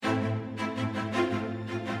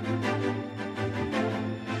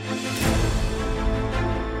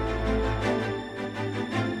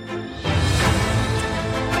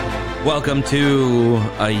Welcome to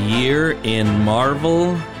A Year in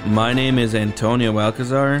Marvel. My name is Antonio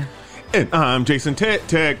Alcazar. And I'm Jason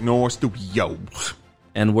Technor Studios.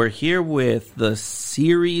 And we're here with the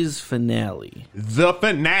series finale. The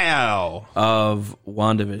finale of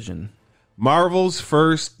WandaVision. Marvel's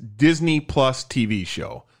first Disney Plus TV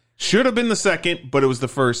show. Should have been the second, but it was the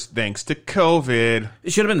first thanks to COVID.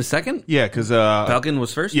 It should have been the second? Yeah, because... Falcon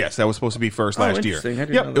was first? Yes, that was supposed to be first last year.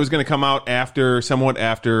 Yep, it was going to come out somewhat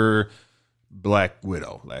after Black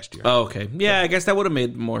Widow last year. Oh, okay. Yeah, I guess that would have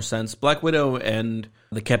made more sense. Black Widow and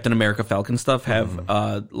the Captain America Falcon stuff have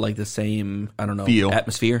like the same, I don't know, feel.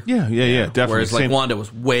 Atmosphere. Yeah, definitely. Whereas like Wanda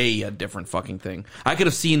was way a different fucking thing. I could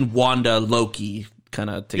have seen Wanda, Loki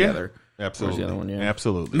kind of together. Yeah. Absolutely. The other one, yeah.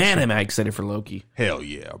 Absolutely. Man, am I excited for Loki. Hell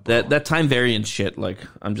yeah, bro. That time variant shit, like,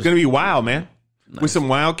 I'm just... It's going to be wild, man. Nice. With some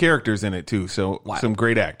wild characters in it, too. So, some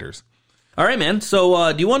great actors. All right, man.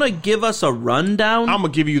 So, do you want to give us a rundown? I'm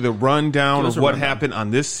going to give you the rundown of what happened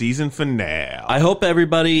on this season finale. I hope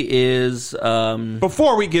everybody is...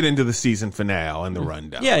 Before we get into the season finale and the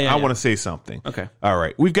rundown, I want to say something. Okay. All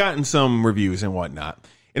right. We've gotten some reviews and whatnot.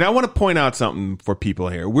 And I want to point out something for people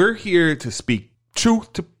here. We're here to speak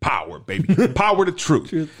truth to power, baby. Power to truth.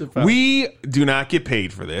 Truth to power. We do not get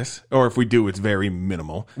paid for this. Or if we do, it's very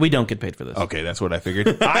minimal. We don't get paid for this. Okay, that's what I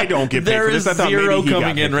figured. I don't get paid there for this. I is thought zero maybe he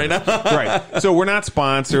coming in right now. Right. So we're not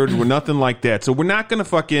sponsored. We're nothing like that. So we're not going to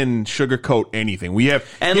fucking sugarcoat anything. We have...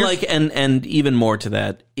 And even more to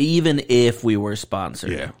that, even if we were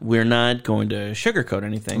sponsored, we're not going to sugarcoat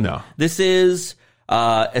anything. No. This is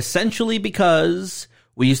essentially because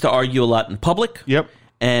we used to argue a lot in public. Yep.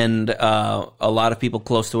 And a lot of people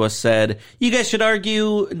close to us said, you guys should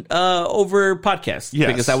argue over podcasts.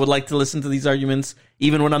 Yes. Because I would like to listen to these arguments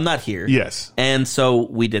even when I'm not here. Yes. And so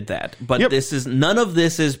we did that. But none of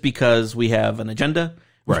this is because we have an agenda.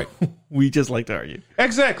 Right. We just like to argue.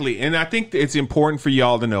 Exactly. And I think it's important for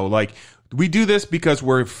y'all to know, like, we do this because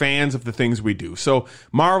we're fans of the things we do. So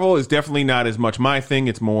Marvel is definitely not as much my thing.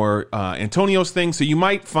 It's more Antonio's thing. So you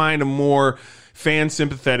might find a more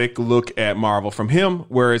fan-sympathetic look at Marvel from him,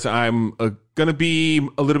 whereas I'm going to be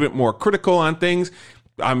a little bit more critical on things.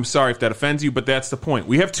 I'm sorry if that offends you, but that's the point.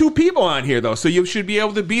 We have two people on here, though, so you should be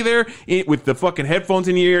able to be there with the fucking headphones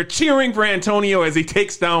in your ear, cheering for Antonio as he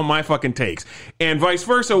takes down my fucking takes. And vice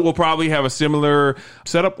versa, we'll probably have a similar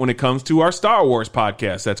setup when it comes to our Star Wars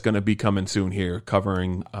podcast that's going to be coming soon here,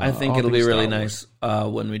 covering I think it'll be really nice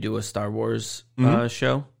when we do a Star Wars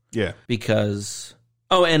show. Yeah. Because...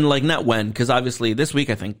 Oh, and like not when, because obviously this week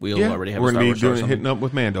I think we'll already have a Star Wars show. We're going to be hitting up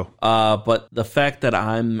with Mando. But the fact that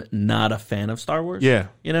I'm not a fan of Star Wars,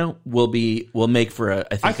 will make for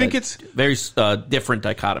I think it's very different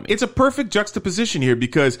dichotomy. It's a perfect juxtaposition here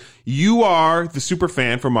because you are the super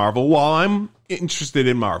fan for Marvel while I'm interested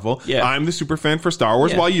in Marvel. Yeah. I'm the super fan for Star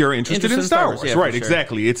Wars while you're interested in Star Wars. Yeah, right, sure.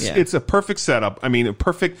 Exactly. It's a perfect setup. I mean, a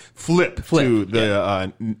perfect flip to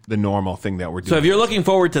the normal thing that we're doing. So if you're looking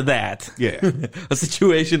forward to that, a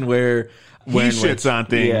situation where he shits on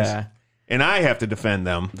things and I have to defend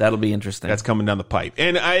them. That'll be interesting. That's coming down the pipe.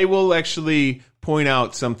 And I will actually point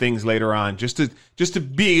out some things later on just to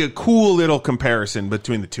be a cool little comparison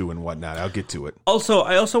between the two and whatnot. I'll get to it. Also,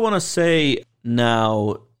 I also want to say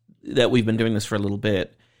now that we've been doing this for a little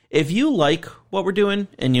bit, if you like what we're doing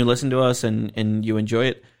and you listen to us and you enjoy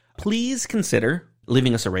it, please consider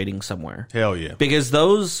leaving us a rating somewhere. Hell yeah. Because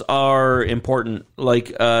those are important.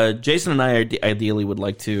 Like, Jason and I ideally would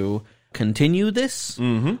like to continue this,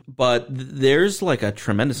 but there's like a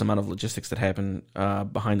tremendous amount of logistics that happen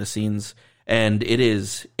behind the scenes, and it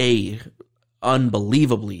is a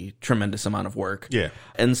unbelievably tremendous amount of work. Yeah.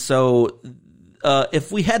 And so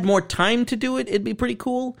if we had more time to do it, it'd be pretty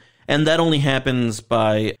cool. And that only happens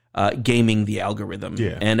by gaming the algorithm.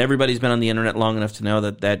 Yeah. And everybody's been on the internet long enough to know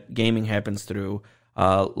that gaming happens through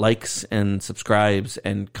likes and subscribes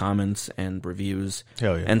and comments and reviews.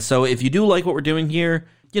 Hell yeah. And so if you do like what we're doing here,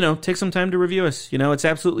 take some time to review us. It's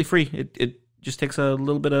absolutely free. It just takes a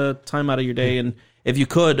little bit of time out of your day. And if you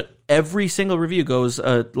could, every single review goes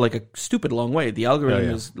like a stupid long way. The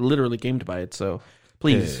algorithm is literally gamed by it. So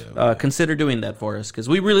please consider doing that for us, because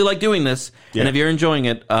we really like doing this. And if you're enjoying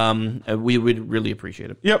it, we would really appreciate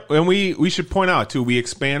it. Yep. And we should point out, too, we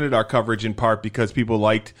expanded our coverage in part because people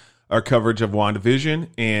liked our coverage of WandaVision,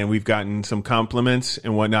 and we've gotten some compliments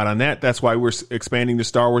and whatnot on that. That's why we're expanding to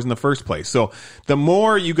Star Wars in the first place. So the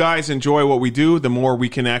more you guys enjoy what we do, the more we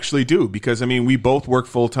can actually do, because, I mean, we both work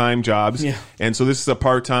full-time jobs, and so this is a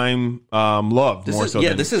part-time love. This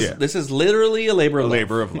is literally a labor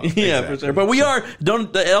of love. Yeah, for sure. But we are,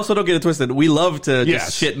 don't get it twisted. We love to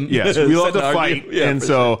just shit and we love to fight, and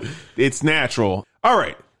so it's natural. All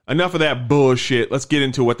right. enough of that bullshit. Let's get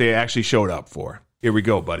into what they actually showed up for. Here we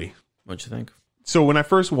go, buddy. What'd you think? So when I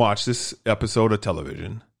first watched this episode of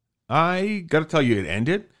television, I got to tell you, it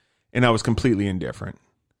ended, and I was completely indifferent.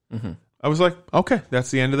 Mm-hmm. I was like, okay,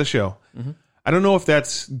 that's the end of the show. Mm-hmm. I don't know if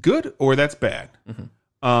that's good or that's bad.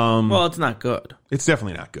 Mm-hmm. Well, it's not good. It's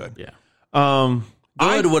definitely not good. Yeah.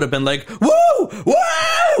 Good would have been like, woo,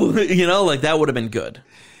 woo, like that would have been good.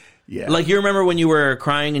 Yeah. Like, you remember when you were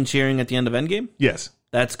crying and cheering at the end of Endgame? Yes.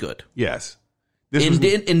 That's good. Yes.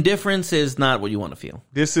 Indifference is not what you want to feel.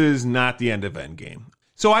 This is not the end of Endgame.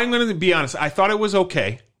 So I'm going to be honest. I thought it was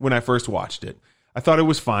okay when I first watched it. I thought it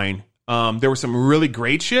was fine. There was some really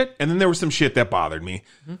great shit, and then there was some shit that bothered me.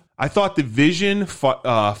 Mm-hmm. I thought the Vision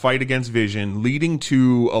fight against Vision leading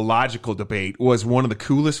to a logical debate was one of the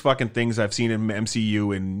coolest fucking things I've seen in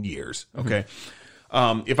MCU in years. Okay.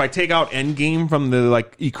 Mm-hmm. If I take out Endgame from the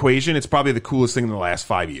equation, it's probably the coolest thing in the last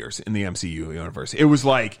 5 years in the MCU universe. It was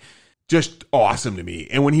just awesome to me.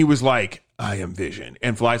 And when he was like, I am Vision,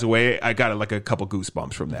 and flies away, I got a couple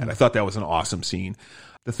goosebumps from that. Mm-hmm. I thought that was an awesome scene.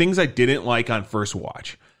 The things I didn't like on first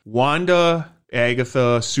watch: Wanda,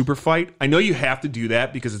 Agatha, super fight. I know you have to do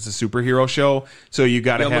that because it's a superhero show, so you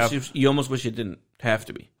got to have. You almost wish it didn't have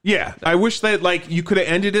to be. Yeah, I wish that you could have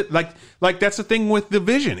ended it like that's the thing with the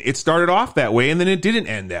Vision. It started off that way and then it didn't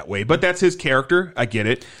end that way. But that's his character. I get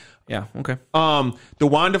it. Yeah. Okay. The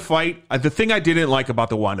Wanda fight. The thing I didn't like about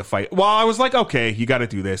the Wanda fight, well, I was like, okay, you got to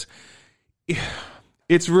do this.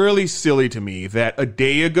 It's really silly to me that a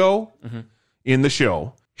day ago in the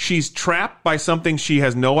show, she's trapped by something she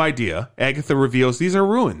has no idea. Agatha reveals these are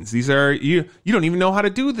ruins. These are you don't even know how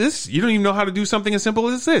to do this. You don't even know how to do something as simple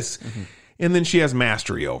as this. Mm-hmm. And then she has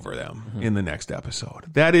mastery over them in the next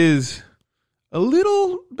episode. That is a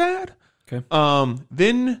little bad. Okay.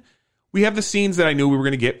 Then we have the scenes that I knew we were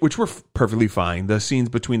going to get, which were perfectly fine. The scenes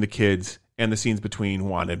between the kids and the scenes between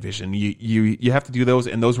Wanda and Vision. You have to do those,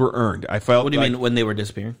 and those were earned. I felt. What do you mean when they were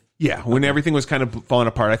disappearing? Yeah, when everything was kind of falling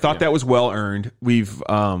apart. I thought that was well earned. We've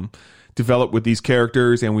developed with these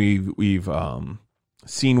characters, and we've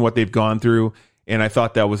seen what they've gone through, and I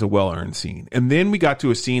thought that was a well earned scene. And then we got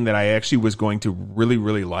to a scene that I actually was going to really,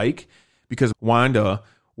 really like, because Wanda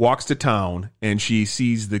walks to town and she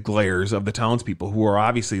sees the glares of the townspeople who are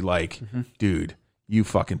obviously like, dude, you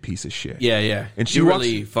fucking piece of shit. Yeah, yeah. And she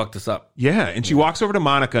really fucked us up. Yeah, and she walks over to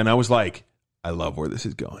Monica, and I was like, I love where this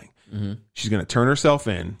is going. Mm-hmm. She's going to turn herself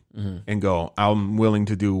in and go, I'm willing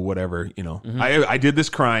to do whatever, I did this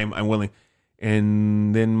crime, I'm willing.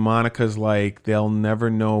 And then Monica's like, they'll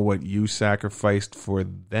never know what you sacrificed for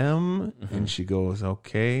them. And she goes,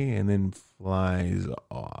 okay, and then flies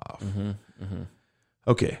off.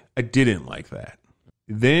 Okay, I didn't like that.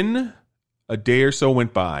 Then a day or so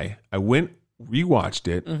went by. I rewatched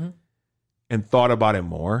it and thought about it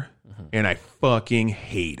more. And I fucking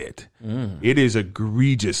hate it. It is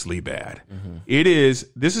egregiously bad.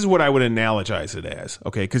 This is what I would analogize it as.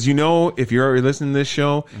 Okay, because if you're listening to this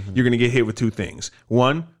show, you're going to get hit with two things.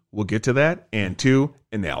 One, we'll get to that. And two,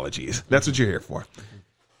 analogies. That's what you're here for.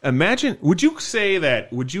 Imagine, would you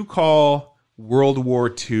call World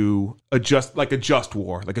War II a just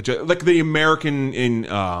war? Like the American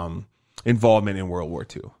involvement in World War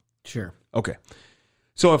II? Sure. Okay.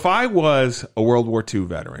 So if I was a World War II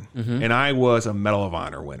veteran and I was a Medal of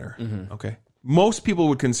Honor winner, okay, most people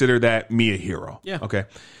would consider that me a hero. Yeah. Okay.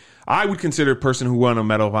 I would consider a person who won a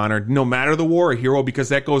Medal of Honor, no matter the war, a hero, because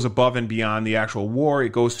that goes above and beyond the actual war.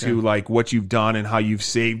 It goes to what you've done and how you've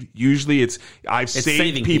saved. Usually I've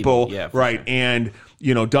saved people, yeah, right, sure. And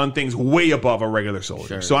done things way above a regular soldier.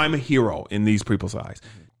 Sure. So I'm a hero in these people's eyes.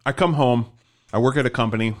 I come home. I work at a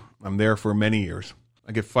company. I'm there for many years.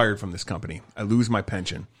 I get fired from this company. I lose my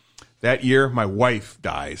pension. That year, my wife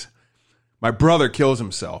dies. My brother kills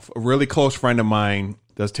himself. A really close friend of mine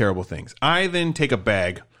does terrible things. I then take a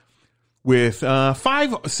bag with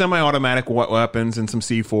 5 semi-automatic weapons and some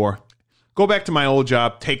C4, go back to my old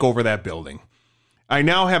job, take over that building. I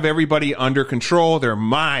now have everybody under control. They're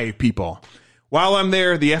my people. While I'm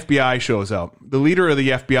there, the FBI shows up. The leader of the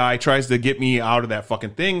FBI tries to get me out of that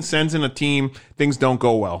fucking thing, sends in a team. Things don't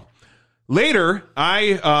go well. Later,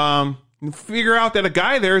 I figure out that a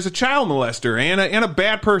guy there is a child molester and a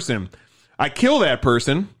bad person. I kill that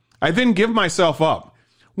person. I then give myself up.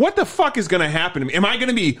 What the fuck is going to happen to me? Am I going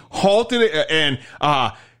to be halted and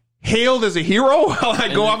hailed as a hero while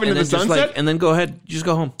I go off into the sunset? And then go ahead, just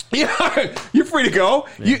go home. Yeah, you're free to go.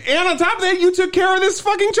 Yeah. And on top of that, you took care of this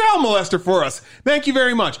fucking child molester for us. Thank you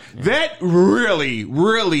very much. Yeah. That really,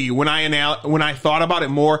 really, when I thought about it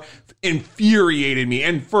more, infuriated me.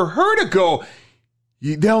 And for her to go,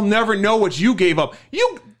 They'll never know what you gave up.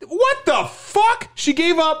 What the fuck? She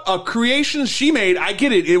gave up a creation she made. I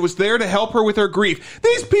get it. It was there to help her with her grief.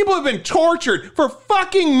 These people have been tortured for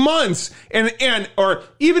fucking months or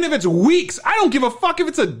even if it's weeks. I don't give a fuck if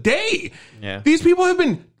it's a day. Yeah. These people have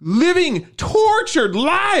been living tortured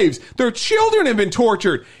lives. Their children have been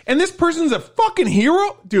tortured. And this person's a fucking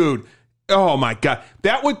hero? Dude. Oh my God.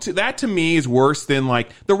 That to me is worse than like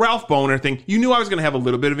the Ralph Boner thing. You knew I was going to have a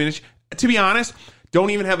little bit of an issue. To be honest, don't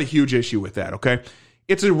even have a huge issue with that, okay?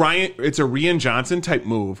 It's a Rian Johnson type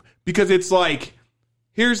move because it's like,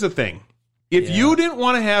 here's the thing. If you didn't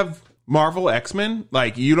want to have Marvel X-Men,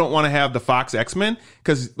 like you don't want to have the Fox X-Men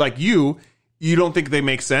because like you don't think they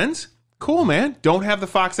make sense, cool, man. Don't have the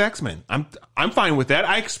Fox X-Men. I'm fine with that.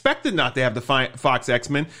 I expected not to have the Fox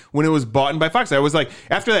X-Men when it was bought by Fox. I was like,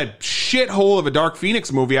 after that shithole of a Dark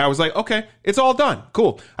Phoenix movie, I was like, okay, it's all done.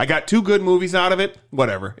 Cool. I got 2 good movies out of it.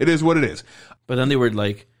 Whatever. It is what it is. But then they were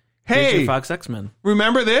like, "Hey, your Fox X-Men."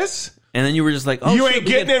 Remember this? And then you were just like, "Oh, you ain't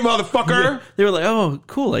getting it, motherfucker." They were like, "Oh,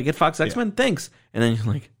 cool. I get Fox X-Men. Thanks." And then you're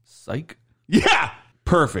like, "Psych." Yeah.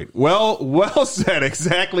 Perfect. Well said.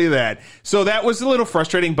 Exactly that. So that was a little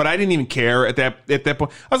frustrating, but I didn't even care at that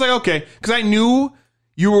point. I was like, okay, because I knew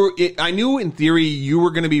in theory you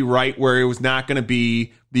were going to be right where it was not going to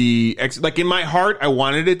be like in my heart, I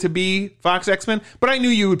wanted it to be Fox X-Men, but I knew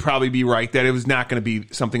you would probably be right that it was not going to be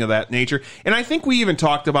something of that nature. And I think we even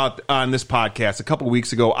talked about on this podcast a couple of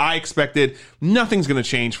weeks ago, I expected nothing's going to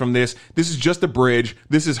change from this. This is just a bridge.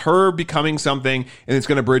 This is her becoming something and it's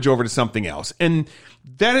going to bridge over to something else. And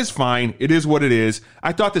that is fine. It is what it is.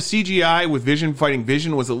 I thought the CGI with Vision fighting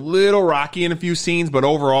Vision was a little rocky in a few scenes, but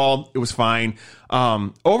overall it was fine.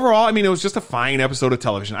 Overall, I mean, it was just a fine episode of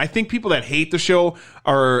television. I think people that hate the show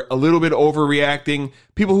are a little bit overreacting.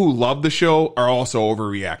 People who love the show are also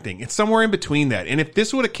overreacting. It's somewhere in between that. And if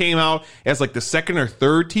this would have came out as like the second or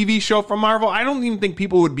third TV show from Marvel, I don't even think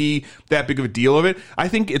people would be that big of a deal of it. I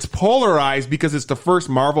think it's polarized because it's the first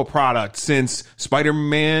Marvel product since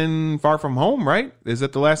Spider-Man Far From Home, right? Is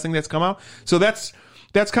that the last thing that's come out? So that's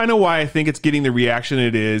kind of why I think it's getting the reaction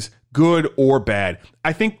it is, good or bad.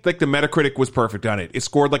 I think like the Metacritic was perfect on it. It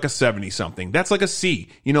scored like a 70 something. That's like a C,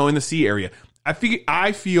 in the C area.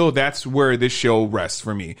 I feel that's where this show rests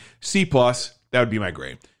for me. C+, that would be my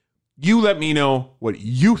grade. You let me know what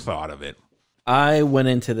you thought of it. I went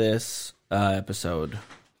into this episode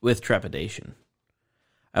with trepidation.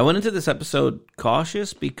 I went into this episode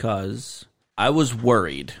cautious because I was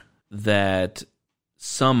worried that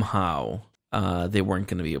somehow they weren't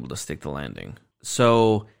going to be able to stick the landing.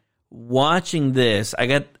 So watching this, I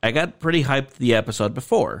got pretty hyped the episode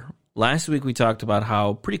before. Last week we talked about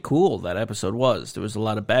how pretty cool that episode was. There was a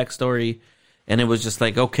lot of backstory, and it was just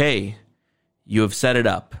like, okay, you have set it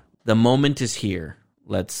up. The moment is here.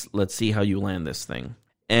 Let's see how you land this thing.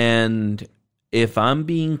 And if I'm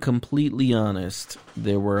being completely honest,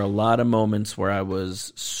 there were a lot of moments where I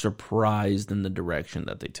was surprised in the direction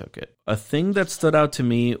that they took it. A thing that stood out to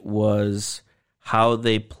me was how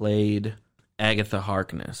they played Agatha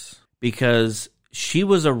Harkness, because she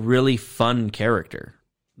was a really fun character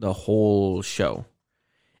the whole show.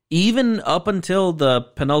 Even up until the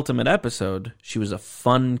penultimate episode, she was a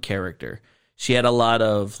fun character. She had a lot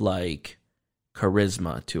of like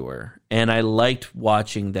charisma to her, and I liked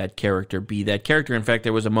watching that character be that character. In fact,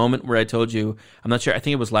 there was a moment where I told you, I'm not sure, I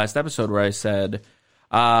think it was last episode, where I said,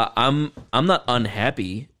 I'm not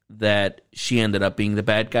unhappy that she ended up being the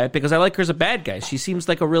bad guy, because I like her as a bad guy. She seems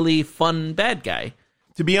like a really fun bad guy.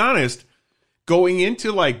 To be honest, going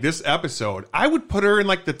into like this episode, I would put her in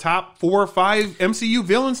like the top 4 or 5 MCU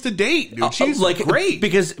villains to date, dude. She's like great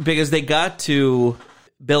because they got to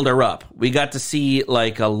build her up. We got to see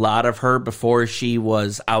like a lot of her before she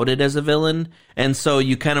was outed as a villain, and so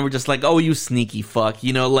you kind of were just like, oh, you sneaky fuck,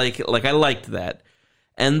 like I liked that.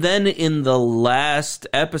 And then in the last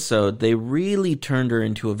episode, they really turned her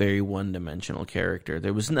into a very one-dimensional character.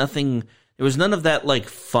 There was none of that like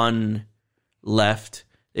fun left.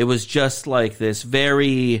 It was just like this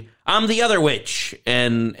very, I'm the other witch,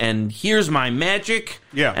 and here's my magic,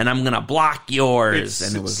 and I'm going to block yours. It's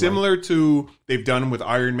and it was similar to they've done with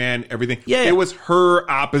Iron Man, everything. Yeah. It was her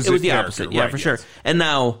opposite. It was the character. Opposite, yeah, right, for sure. And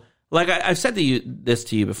now, like I've said this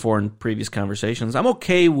to you before in previous conversations, I'm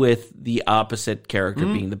okay with the opposite character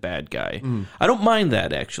being the bad guy. I don't mind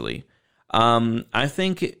that, actually. I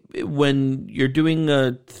think when you're doing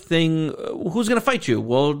a thing, who's going to fight you?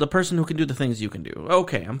 Well, the person who can do the things you can do.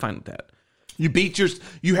 Okay, I'm fine with that.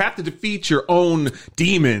 You have to defeat your own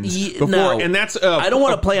demons before, and that's. I don't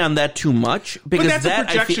want to play on that too much, because but that's a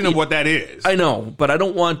projection of what that is. I know, but I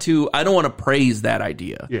don't want to praise that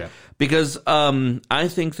idea. Yeah, because I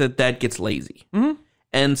think that gets lazy. Mm-hmm.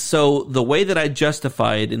 And so the way that I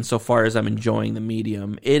justify it, insofar as I'm enjoying the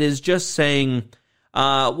medium, it is just saying,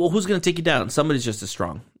 well, who's going to take you down? Somebody's just as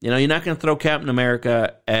strong. You're not going to throw Captain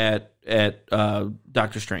America at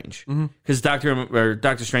Doctor Strange, because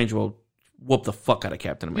Doctor Strange will whoop the fuck out of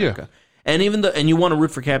Captain America. And and you want to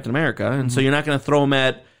root for Captain America, and so you're not going to throw him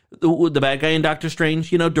at the bad guy in Doctor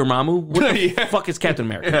Strange, Dormammu. What the fuck is Captain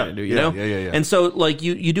America going to do? You know? Yeah. And so, like,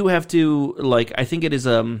 you do have to, like, I think it is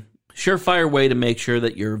a surefire way to make sure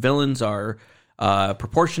that your villains are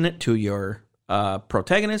proportionate to your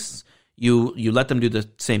protagonists. You let them do the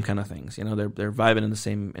same kind of things. They're vibing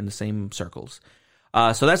in the same circles.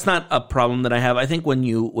 So that's not a problem that I have. I think when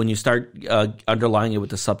you start underlying it with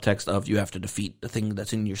the subtext of you have to defeat the thing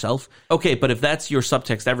that's in yourself, okay, but if that's your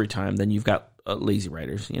subtext every time, then you've got lazy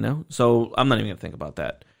writers, So I'm not even going to think about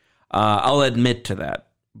that. I'll admit to that,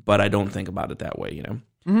 but I don't think about it that way,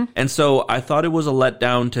 And so I thought it was a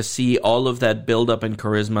letdown to see all of that buildup and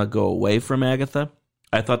charisma go away from Agatha.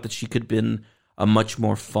 I thought that she could have been a much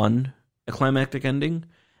more fun climactic ending.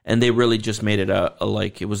 And they really just made it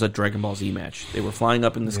it was a Dragon Ball Z match. They were flying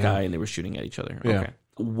up in the sky and they were shooting at each other. Yeah. Okay.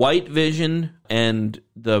 White Vision and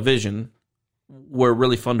the Vision were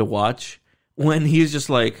really fun to watch when he's just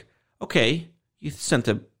like, okay, you sent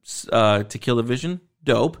to kill the Vision,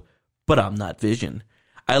 dope, but I'm not Vision.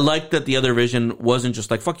 I liked that the other Vision wasn't just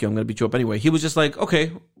like, fuck you, I'm going to beat you up anyway. He was just like,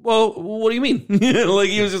 okay, well, what do you mean? Like,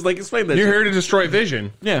 he was just like, explain that. You're here to destroy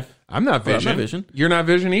Vision. Yeah. I'm not Vision. I'm not Vision. You're not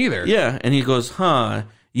Vision either. Yeah. And he goes, huh,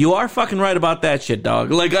 you are fucking right about that shit, dog.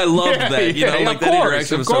 Like, I loved that. Like, that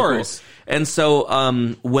interaction was so cool. And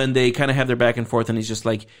so when they kind of have their back and forth and he's just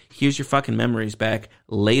like, here's your fucking memories back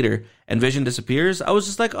later, and Vision disappears, I was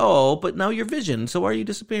just like, oh, but now you're Vision, so why are you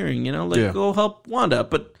disappearing? Go help Wanda,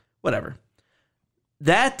 but whatever.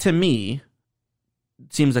 That, to me,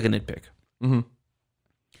 seems like a nitpick. Mm-hmm.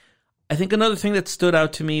 I think another thing that stood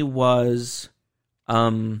out to me was...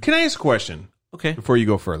 Can I ask a question? Okay. Before you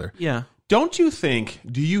go further. Yeah. Do you think,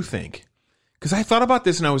 because I thought about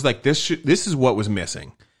this and I was like, this is what was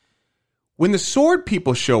missing. When the sword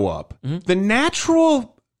people show up, the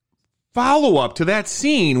natural follow-up to that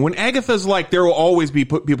scene, when Agatha's like, there will always be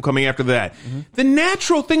people coming after that, the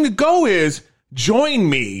natural thing to go is, join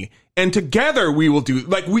me. And together we will do,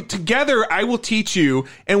 together I will teach you,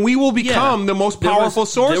 and we will become the most powerful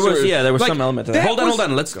sorcerers. There was some element to that. Hold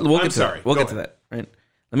on. We'll get to that. Right.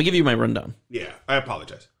 Let me give you my rundown. Yeah, I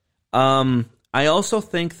apologize. I also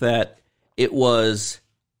think that it was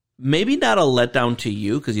maybe not a letdown to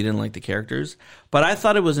you because you didn't like the characters, but I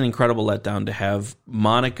thought it was an incredible letdown to have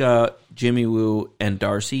Monica, Jimmy Woo, and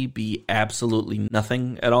Darcy be absolutely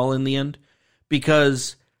nothing at all in the end,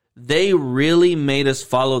 because they really made us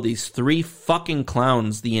follow these three fucking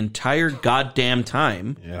clowns the entire goddamn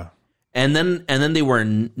time. Yeah. And then they were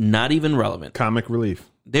not even relevant. Comic relief.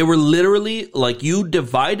 They were literally, like, you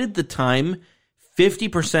divided the time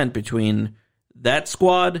 50% between that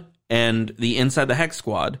squad and the Inside the Hex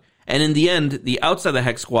squad. And in the end, the Outside the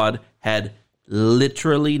Hex squad had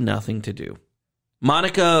literally nothing to do.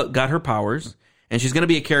 Monica got her powers, and she's going to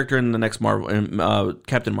be a character in the next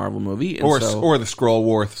Captain Marvel movie. And or the Skrull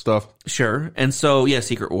War stuff. Sure. And so, yeah,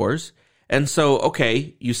 Secret Wars. And so,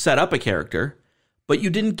 okay, you set up a character, but you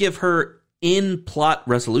didn't give her in-plot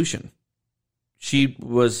resolution. She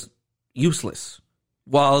was useless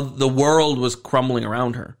while the world was crumbling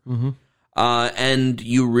around her. Mm-hmm. And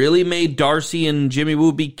you really made Darcy and Jimmy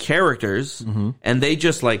Woo be characters, and they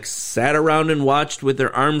just, like, sat around and watched with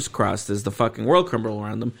their arms crossed as the fucking world crumbled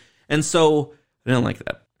around them. And so I didn't like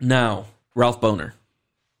that. Now, Ralph Bohner.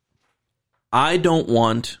 I don't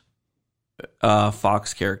want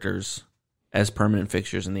Fox characters as permanent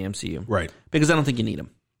fixtures in the MCU. Right. Because I don't think you need them.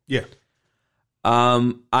 Yeah.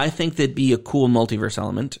 I think that'd be a cool multiverse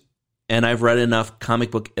element, and I've read enough comic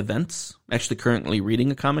book events. Actually, currently reading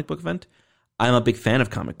a comic book event. I'm a big fan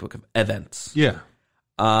of comic book events. Yeah.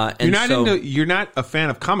 And you're not a fan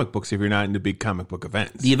of comic books if you're not into big comic book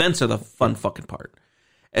events. The events are the fun fucking part.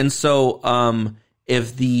 And so,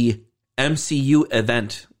 if the MCU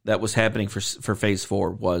event that was happening for Phase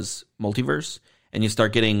 4 was multiverse, and you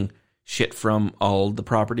start getting shit from all the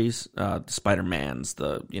properties, the Spider-Mans,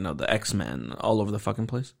 the X-Men, all over the fucking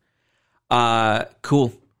place.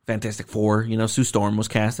 Cool. Fantastic Four, Sue Storm was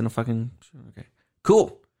cast in a fucking... Okay.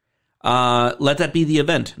 Cool. Let that be the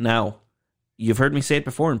event. Now, you've heard me say it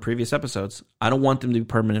before in previous episodes. I don't want them to be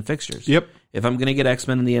permanent fixtures. Yep. If I'm going to get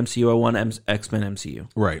X-Men in the MCU, I want X-Men MCU.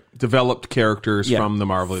 Right. Developed characters from the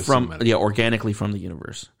Marvelous Cinematic. Yeah, organically from the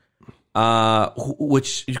universe.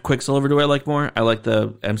 Which Quicksilver do I like more? I like the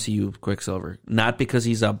MCU Quicksilver. Not because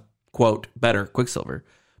he's a, quote, better Quicksilver,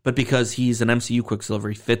 but because he's an MCU Quicksilver,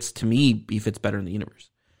 he fits better in the universe.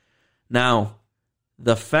 Now,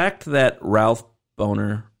 the fact that Ralph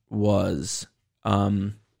Bohner was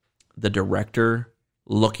the director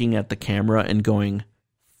looking at the camera and going,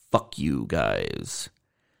 "Fuck you guys,"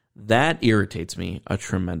 that irritates me a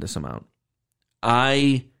tremendous amount.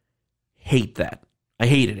 I hate that. I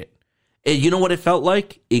hated it. You know what it felt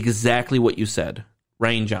like? Exactly what you said.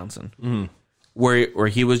 Rian Johnson. Where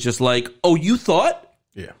he was just like, "Oh, you thought?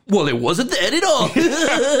 Yeah. Well, it wasn't that at all."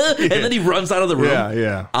 And then he runs out of the room.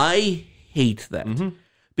 Yeah. I hate that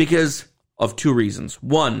because of two reasons.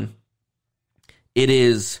 One, it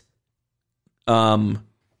is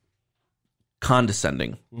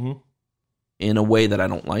condescending in a way that I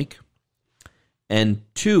don't like. And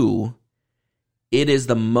two, it is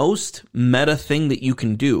the most meta thing that you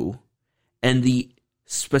can do. And the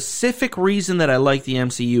specific reason that I like the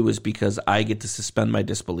MCU is because I get to suspend my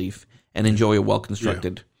disbelief and enjoy a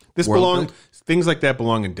well-constructed world. Things like that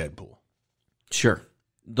belong in Deadpool. Sure.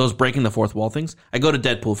 Those breaking the fourth wall things. I go to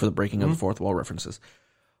Deadpool for the breaking of the fourth wall references.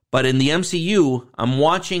 But in the MCU, I'm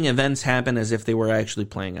watching events happen as if they were actually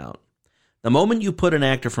playing out. The moment you put an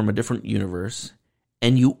actor from a different universe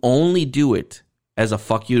and you only do it as a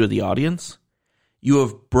fuck you to the audience, you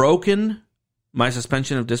have broken my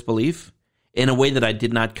suspension of disbelief in a way that I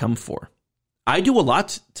did not come for. I do a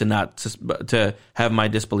lot to have my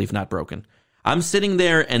disbelief not broken. I'm sitting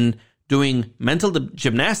there and doing mental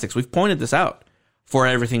gymnastics. We've pointed this out for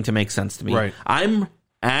everything to make sense to me. Right. I'm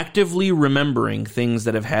actively remembering things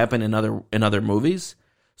that have happened in other movies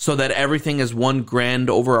so that everything as one grand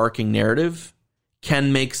overarching narrative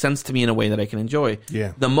can make sense to me in a way that I can enjoy.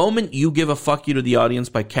 Yeah. The moment you give a fuck you to the audience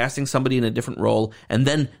by casting somebody in a different role and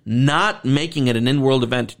then not making it an in-world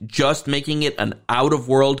event, just making it an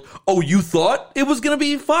out-of-world, "Oh, you thought it was going to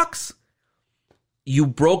be Fox?" You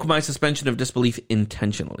broke my suspension of disbelief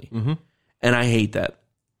intentionally. And I hate that.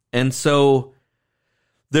 And so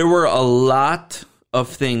there were a lot of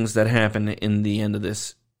things that happened in the end of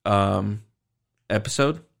this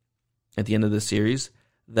episode, at the end of this series,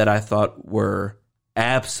 that I thought were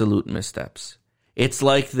absolute missteps. It's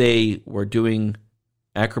like they were doing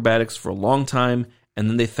acrobatics for a long time, and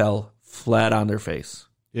then they fell flat on their face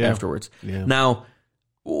afterwards. Yeah. Now,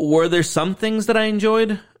 were there some things that I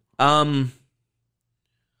enjoyed? I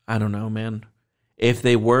don't know, man. If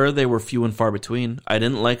they were few and far between. I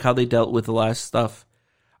didn't like how they dealt with the last stuff.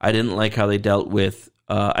 I didn't like how they dealt with...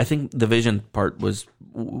 I think the Vision part was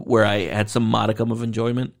where I had some modicum of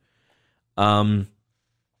enjoyment.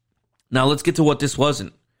 Now let's get to what this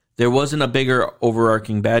wasn't. There wasn't a bigger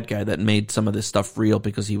overarching bad guy that made some of this stuff real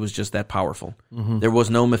because he was just that powerful. There was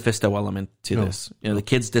no Mephisto element to this. The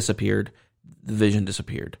kids disappeared. The Vision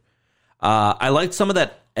disappeared. I liked some of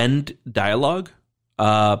that end dialogue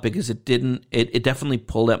because it definitely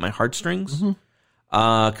pulled at my heartstrings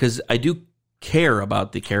because I do care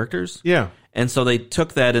about the characters. Yeah. And so they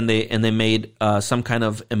took that and they made some kind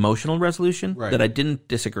of emotional resolution that I didn't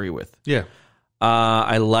disagree with. Yeah.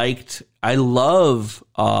 I love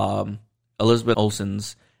Elizabeth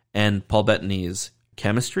Olsen's and Paul Bettany's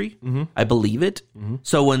chemistry. I believe it.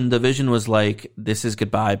 So when the Vision was like, "This is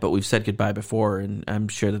goodbye, but we've said goodbye before, and I'm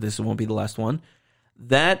sure that this won't be the last one,"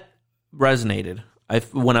 that resonated.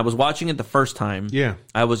 When I was watching it the first time,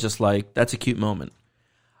 I was just like, "That's a cute moment."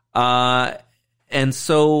 And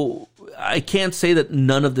so I can't say that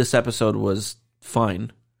none of this episode was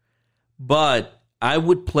fine, but I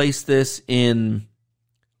would place this in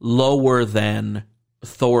lower than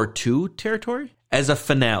Thor 2 territory as a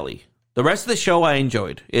finale. The rest of the show I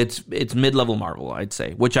enjoyed. It's mid-level Marvel, I'd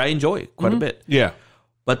say, which I enjoy quite a bit. Yeah.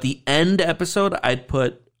 But the end episode I'd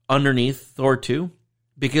put underneath Thor 2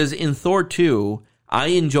 because in Thor 2, I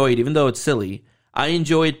enjoyed, even though it's silly, I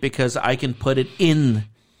enjoy it because I can put it in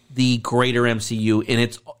the greater MCU in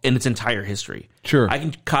its entire history. Sure.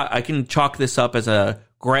 I can chalk this up as a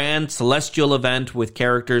grand celestial event with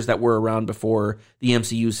characters that were around before the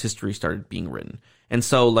MCU's history started being written. And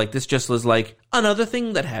so like this just was like another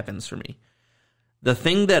thing that happens for me. The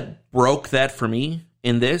thing that broke that for me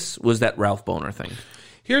in this was that Ralph Bohner thing.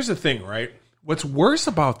 Here's the thing, right? What's worse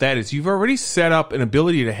about that is you've already set up an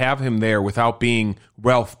ability to have him there without being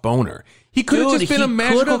Ralph Bohner. He could have just been a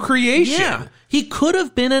magical creation. Yeah, he could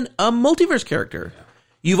have been a multiverse character.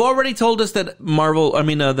 You've already told us that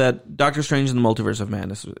that Doctor Strange and the Multiverse of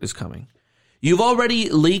Madness is coming. You've already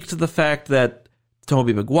leaked the fact that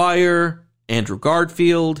Tobey Maguire, Andrew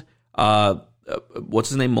Garfield, what's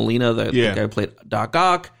his name, Molina, the guy who played Doc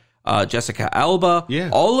Ock, Jessica Alba,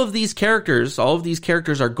 all of these characters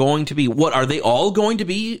are going to be, what, are they all going to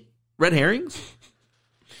be red herrings?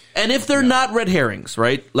 And if they're not red herrings,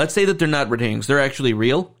 right? Let's say that they're not red herrings. They're actually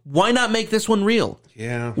real. Why not make this one real?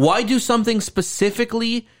 Yeah. Why do something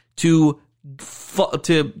specifically to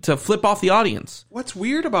flip off the audience? What's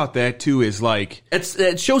weird about that too is like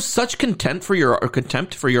it shows such contempt for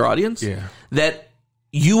your audience that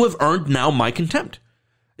you have earned now my contempt.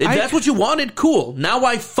 If that's what you wanted, cool. Now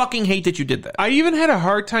I fucking hate that you did that. I even had a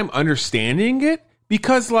hard time understanding it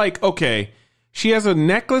because, like, okay, she has a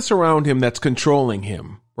necklace around him that's controlling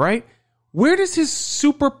him, right? Where does his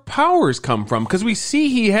superpowers come from? Because we see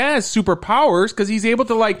he has superpowers because he's able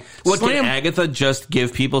to, like, Can Agatha just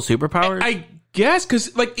give people superpowers? I guess,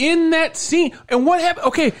 because, like, in that scene, and what happened?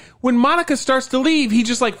 Okay, when Monica starts to leave, he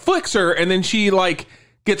just, like, flicks her, and then she, like,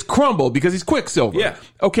 gets crumbled because he's Quicksilver. Yeah.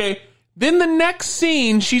 Okay. Then the next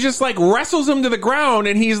scene, she just, like, wrestles him to the ground,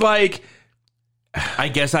 and he's like... I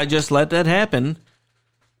guess I just let that happen.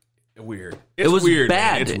 Weird. It was weird,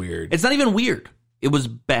 bad. Man. It's weird. It's not even weird. It was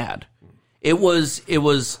bad. It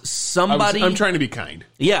was somebody... I'm trying to be kind.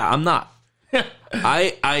 Yeah, I'm not.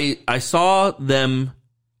 I saw them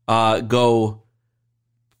go,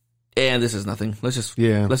 and this is nothing. Let's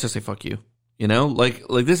just say fuck you. You know? Like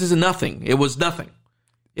this is nothing. It was nothing.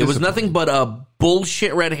 It was nothing but a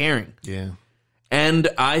bullshit red herring. Yeah. And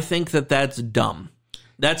I think that that's dumb.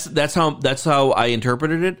 That's how I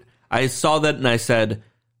interpreted it. I saw that and I said,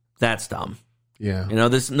 that's dumb. Yeah. You know,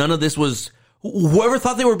 none of this was... Whoever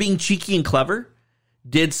thought they were being cheeky and clever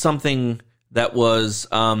did something that was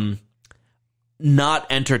not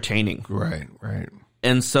entertaining. Right.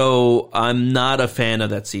 And so I'm not a fan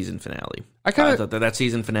of that season finale. I thought that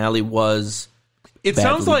season finale was It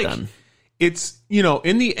sounds like done. It's, you know,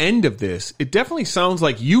 in the end of this, it definitely sounds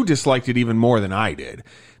like you disliked it even more than I did.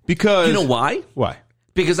 Because... You know why? Why?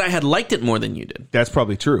 Because I had liked it more than you did. That's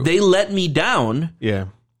probably true. They let me down. Yeah.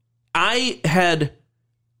 I had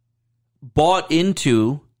bought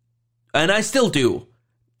into, and I still do,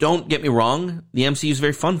 don't get me wrong, the MCU is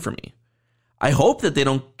very fun for me. I hope that they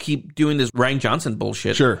don't keep doing this Rian Johnson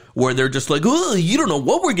bullshit. Sure. Where they're just like, oh, you don't know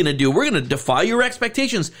what we're going to do. We're going to defy your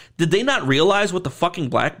expectations. Did they not realize what the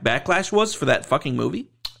fucking backlash was for that fucking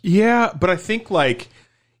movie? Yeah, but I think, like,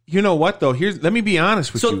 you know what, though? Let me be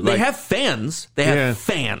honest with you. So they have fans. They have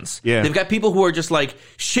fans. Yeah. They've got people who are just like,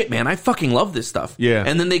 shit, man, I fucking love this stuff. Yeah.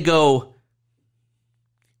 And then they go,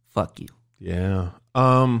 fuck you. Yeah.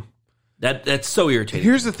 That's so irritating.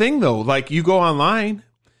 Here's the thing, though. Like, you go online,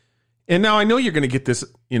 and now I know you're going to get this,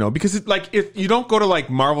 you know, because if you don't go to, like,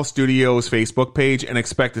 Marvel Studios Facebook page and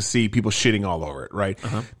expect to see people shitting all over it, right?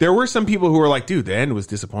 Uh-huh. There were some people who were like, dude, the end was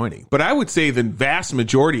disappointing. But I would say the vast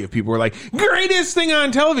majority of people were like, greatest thing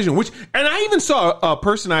on television, and I even saw a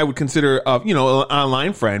person I would consider, you know, an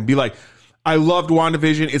online friend be like, I loved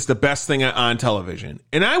WandaVision. It's the best thing on television.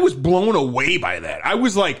 And I was blown away by that. I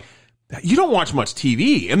was like, you don't watch much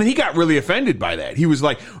TV. And then he got really offended by that. He was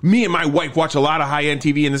like, me and my wife watch a lot of high-end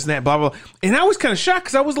TV and this and that, blah, blah, blah. And I was kind of shocked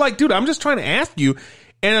because I was like, dude, I'm just trying to ask you.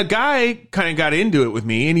 And a guy kind of got into it with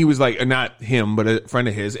me, and he was like, not him, but a friend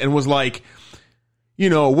of his, and was like, you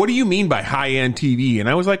know, what do you mean by high-end TV? And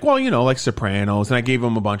I was like, well, you know, like Sopranos. And I gave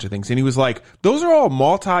him a bunch of things. And he was like, those are all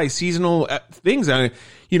multi-seasonal things. And,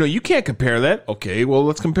 you know, you can't compare that. Okay, well,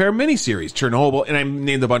 let's compare miniseries, Chernobyl. And I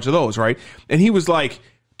named a bunch of those, right? And he was like,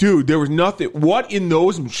 dude, there was nothing. What in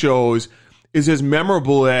those shows is as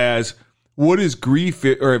memorable as what is grief,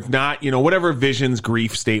 or if not, you know, whatever Vision's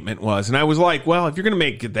grief statement was. And I was like, well, if you're going to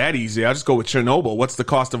make it that easy, I'll just go with Chernobyl. What's the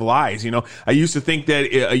cost of lies? You know, I used to think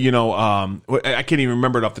that, you know, I can't even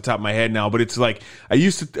remember it off the top of my head now, but it's like, I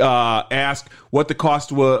used to ask what the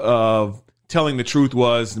cost of telling the truth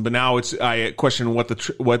was, but now I question what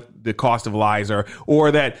the cost of lies are,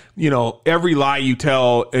 or that, you know, every lie you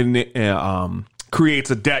tell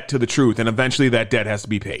creates a debt to the truth, and eventually that debt has to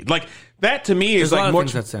be paid. Like, that to me is There's like a lot of more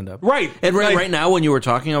things that stand up, right? And like, right now, when you were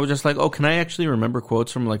talking, I was just like, oh, can I actually remember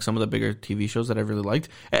quotes from like some of the bigger TV shows that I really liked?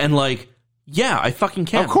 And like, yeah, I fucking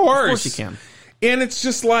can. Of course you can. And it's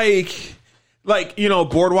just like you know,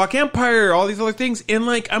 Boardwalk Empire, all these other things, and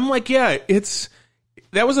like, I'm like, yeah,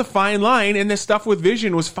 that was a fine line, and this stuff with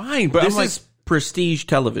Vision was fine, but This I'm like, is prestige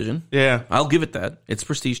television. yeah, I'll give it that. It's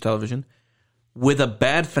prestige television with a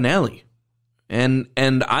bad finale. And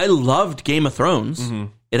I loved Game of Thrones. Mm-hmm.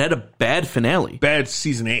 It had a bad finale. Bad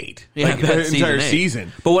season 8. Yeah, like, bad the entire 8.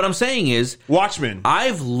 season. But what I'm saying is, Watchmen.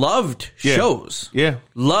 I've loved shows. Yeah.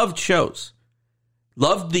 Loved shows.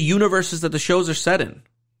 Loved the universes that the shows are set in.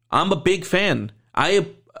 I'm a big fan. I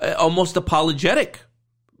am almost apologetic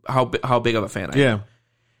how big of a fan I am. Yeah.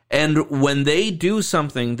 And when they do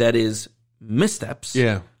something that is missteps,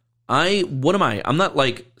 yeah, what am I? I'm not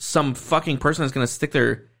like some fucking person that's going to stick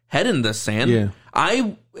their head in the sand. Yeah.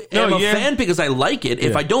 I am a fan because I like it.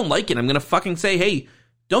 If I don't like it, I'm going to fucking say, hey,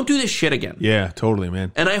 don't do this shit again. Yeah, totally,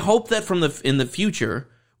 man. And I hope that in the future,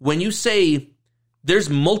 when you say there's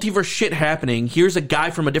multiverse shit happening, here's a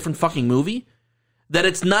guy from a different fucking movie, that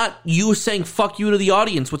it's not you saying fuck you to the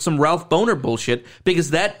audience with some Ralph Boner bullshit,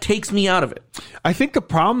 because that takes me out of it. I think the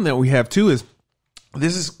problem that we have too is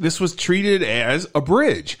this was treated as a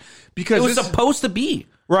bridge because it was supposed to be.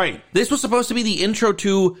 Right. This was supposed to be the intro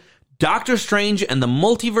to Doctor Strange and the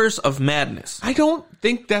Multiverse of Madness. I don't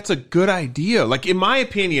think that's a good idea. Like, in my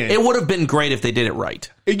opinion, it would have been great if they did it right.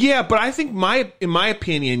 Yeah, but I think in my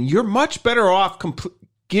opinion, you're much better off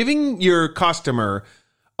giving your customer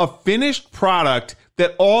a finished product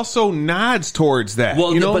that also nods towards that.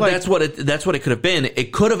 Well, but that's what it could have been.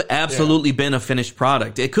 It could have absolutely been a finished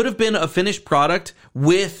product. It could have been a finished product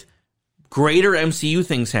with greater MCU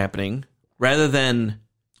things happening rather than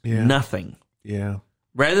nothing. Yeah.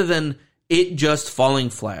 Rather than it just falling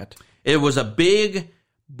flat. It was a big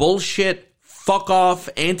bullshit, fuck off,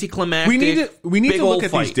 anticlimactic. We need to look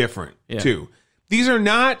at fight. these different too. These are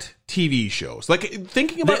not TV shows. Like,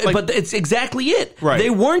 thinking about, but it's exactly it. Right. They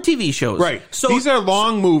weren't TV shows. Right. So these are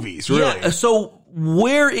long movies, really. Yeah. So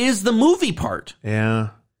where is the movie part? Yeah.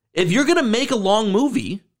 If you're gonna make a long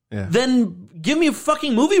movie, then give me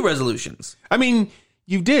fucking movie resolutions. I mean,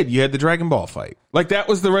 you did. You had the Dragon Ball fight. Like, that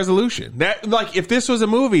was the resolution. That, like, if this was a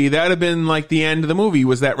movie, that would have been like the end of the movie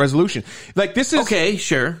was that resolution. Like, this is okay,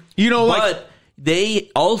 sure. But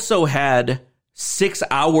they also had 6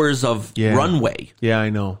 hours of runway. Yeah, I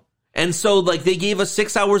know. And so, like, they gave us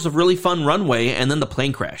 6 hours of really fun runway, and then the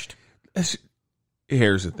plane crashed.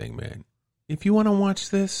 Here's the thing, man. If you want to watch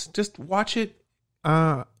this, just watch it,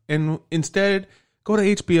 and instead go to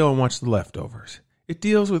HBO and watch The Leftovers. It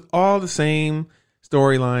deals with all the same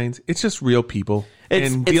storylines. It's just real people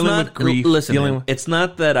dealing with grief. Listen, it's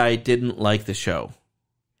not that I didn't like the show.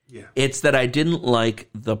 Yeah. It's that I didn't like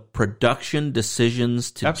the production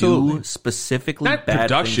decisions to do specifically not bad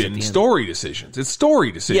production, things story decisions. It's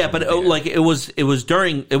story decisions. Yeah, but it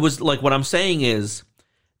was like, what I'm saying is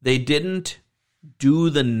they didn't do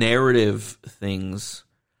the narrative things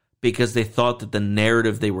because they thought that the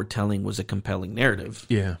narrative they were telling was a compelling narrative.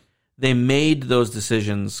 Yeah. They made those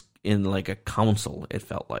decisions in like a council, it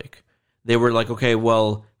felt like. They were like, okay,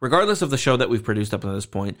 well, regardless of the show that we've produced up to this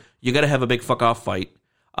point, you got to have a big fuck off fight.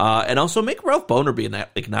 And also make Ralph Boner be not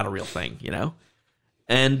a real thing, you know?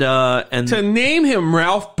 And to name him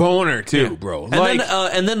Ralph Boner too, bro.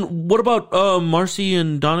 And then what about Marcy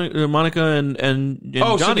and Monica and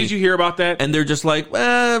oh, Johnny? so did you hear about that? And they're just like,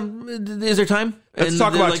 is there time? Let's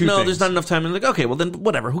talk about two no, things. there's not enough time. And they're like, okay, well then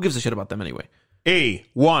whatever. Who gives a shit about them anyway?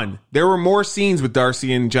 One, there were more scenes with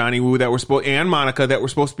Darcy and Johnny Woo and Monica that were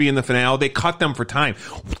supposed to be in the finale. They cut them for time.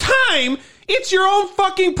 Time? It's your own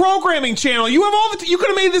fucking programming channel. You have all you could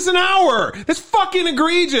have made this an hour. That's fucking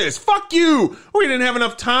egregious. Fuck you. We didn't have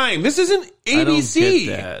enough time. This isn't ABC. I don't get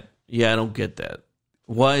that. Yeah, I don't get that.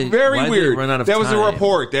 Why? Very why weird. Did they run out of that time? Was a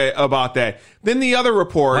report about that. Then the other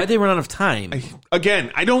report. Why'd they run out of time?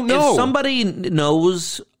 Again, I don't know. If somebody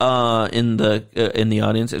knows in the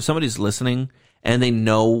audience, if somebody's listening and they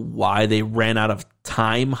know why they ran out of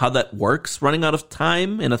time, how that works, running out of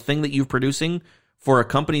time in a thing that you're producing for a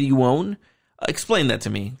company you own, explain that to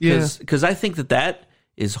me. Because I think that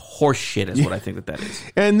is horse shit is what I think that is.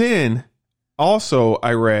 And then also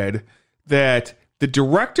I read that the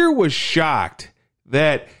director was shocked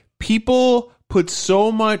that people put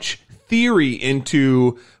so much theory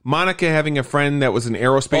into Monica having a friend that was an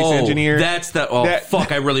aerospace engineer.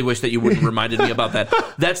 Fuck, I really wish that you wouldn't reminded me about that.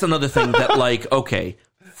 That's another thing that, like, okay,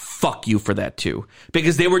 fuck you for that too.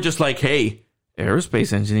 Because they were just like, hey,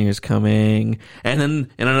 aerospace engineers coming. And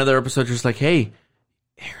then in another episode, just like, hey,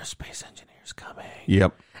 aerospace engineers coming.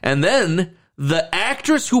 Yep. And then the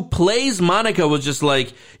actress who plays Monica was just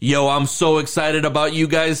like, yo, I'm so excited about you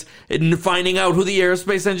guys finding out who the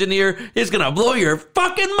aerospace engineer is going to blow your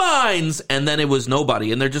fucking minds. And then it was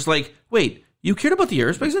nobody. And they're just like, wait, you cared about the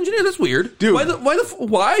aerospace engineer? That's weird. Dude.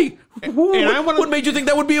 Why? What made you think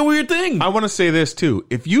that would be a weird thing? I want to say this too.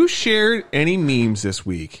 If you shared any memes this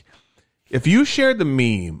week, if you shared the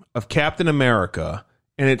meme of Captain America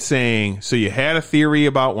and it's saying, so you had a theory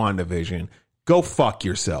about WandaVision, go fuck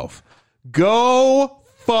yourself. Go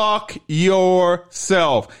fuck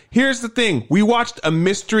yourself. Here's the thing. We watched a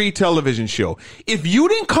mystery television show. If you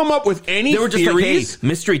didn't come up with any they were just theories... like, hey,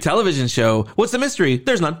 mystery television show. What's the mystery?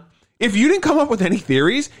 There's none. If you didn't come up with any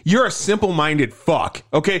theories, you're a simple-minded fuck.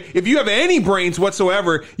 Okay, if you have any brains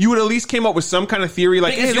whatsoever, you would at least came up with some kind of theory.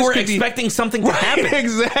 Like, because you were expecting something to happen.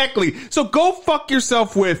 Exactly. So go fuck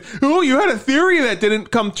yourself with, oh, you had a theory that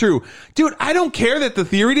didn't come true, dude. I don't care that the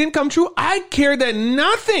theory didn't come true. I care that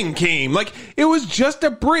nothing came. Like, it was just a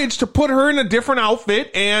bridge to put her in a different outfit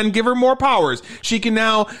and give her more powers. She can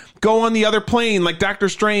now go on the other plane like Doctor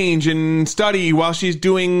Strange and study while she's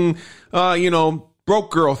doing,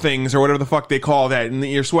 broke girl things or whatever the fuck they call that in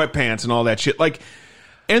your sweatpants and all that shit. Like,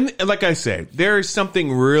 and like I said, there is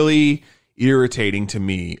something really irritating to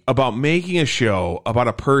me about making a show about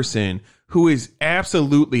a person who is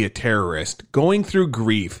absolutely a terrorist going through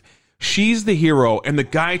grief. She's the hero and the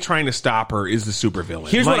guy trying to stop her is the supervillain.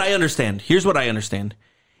 Here's what I understand.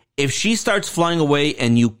 If she starts flying away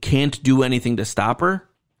and you can't do anything to stop her,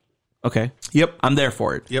 okay. Yep. I'm there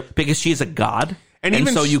for it. Yep. Because she's a god. And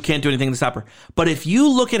even so you can't do anything to stop her. But if you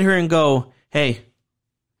look at her and go, hey,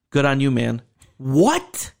 good on you, man.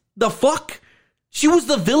 What the fuck? She was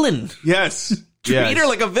the villain. Yes. Treat her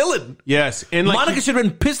like a villain. Yes. And like Monica should have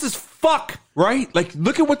been pissed as fuck. Right? Like,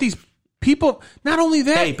 look at what these people, not only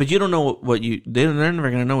that. Hey, but you don't know they're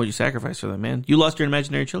never going to know what you sacrificed for them, man. You lost your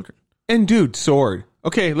imaginary children. And dude, Sword.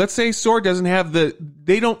 Okay, let's say Sword doesn't have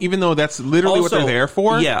they don't, even though that's literally also, what they're there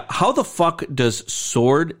for. Yeah, how the fuck does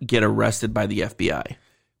Sword get arrested by the FBI?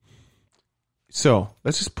 So,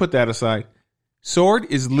 let's just put that aside. Sword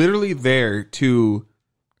is literally there to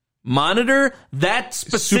monitor that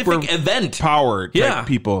specific event. Powered type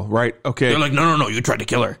people, right? Okay. They're like, no, you tried to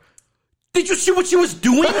kill her. Did you see what she was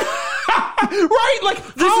doing? Right?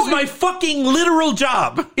 Like, this is my fucking literal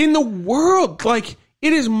job. In the world, like,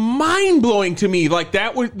 it is mind-blowing to me, like,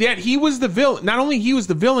 that he was the villain. Not only he was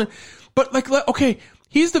the villain, but, like, okay,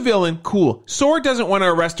 he's the villain, cool. Sword doesn't want to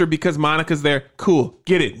arrest her because Monica's there, cool,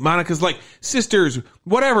 get it. Monica's like, sisters,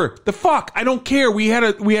 whatever, the fuck, I don't care. We had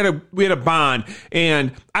a bond,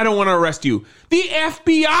 and I don't want to arrest you. The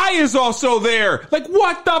FBI is also there. Like,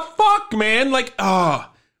 what the fuck, man? Like,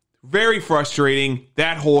 very frustrating,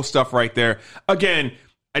 that whole stuff right there. Again,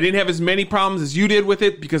 I didn't have as many problems as you did with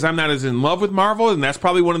it because I'm not as in love with Marvel, and that's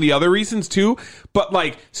probably one of the other reasons too. But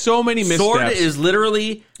like, so many missteps. Sword is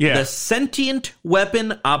literally the sentient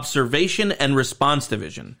weapon observation and response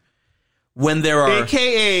division. When there are...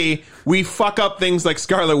 AKA, we fuck up things like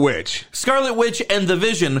Scarlet Witch. Scarlet Witch and the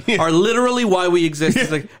Vision are literally why we exist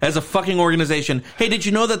as a fucking organization. Hey, did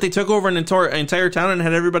you know that they took over an entire town and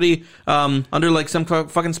had everybody under like some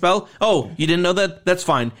fucking spell? Oh, you didn't know that? That's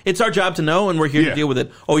fine. It's our job to know, and we're here to deal with it.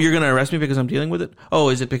 Oh, you're going to arrest me because I'm dealing with it? Oh,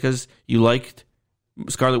 is it because you liked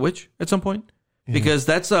Scarlet Witch at some point? Yeah. Because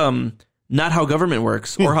that's not how government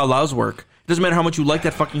works or how laws work. It doesn't matter how much you like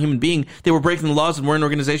that fucking human being. They were breaking the laws, and we're an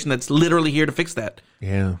organization that's literally here to fix that.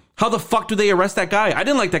 Yeah. How the fuck do they arrest that guy? I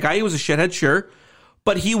didn't like that guy. He was a shithead, sure.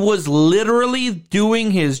 But he was literally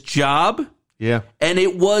doing his job. Yeah. And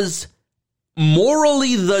it was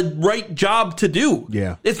morally the right job to do.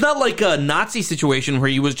 Yeah. It's not like a Nazi situation where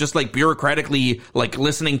he was just like bureaucratically like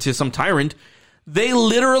listening to some tyrant. They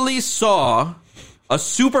literally saw a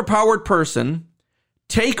superpowered person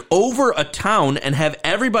take over a town and have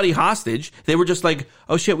everybody hostage. They were just like,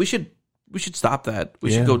 oh shit, we should stop that.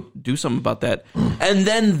 We should go do something about that. And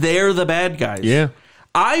then they're the bad guys. Yeah.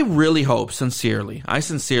 I really hope, sincerely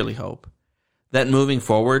hope that moving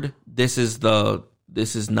forward, this is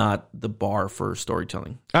not the bar for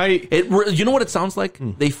storytelling. You know what it sounds like?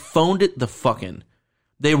 They phoned it the fucking.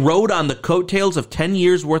 They rode on the coattails of 10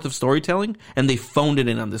 years worth of storytelling, and they phoned it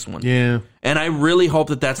in on this one. Yeah. And I really hope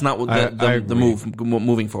that that's not the move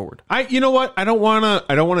moving forward. You know what? I don't want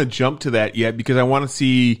to jump to that yet because I want to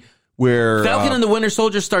see where Falcon and the Winter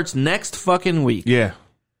Soldier starts next fucking week. Yeah.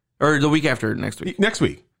 Or the week after next week. Next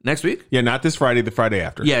week. Next week? Yeah, not this Friday, the Friday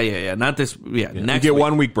after. Yeah. Not this. Yeah. Next you get week.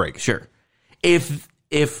 1 week break. Sure. If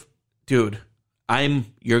dude,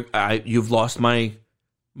 you've lost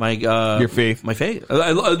your faith. My faith.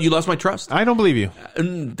 You lost my trust. I don't believe you.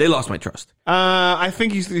 They lost my trust. I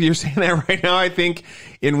think you're saying that right now. I think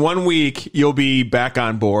in 1 week you'll be back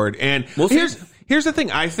on board. And here's the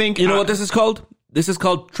thing. I think you know what this is called. This is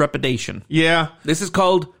called trepidation. Yeah. This is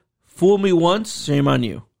called fool me once, shame on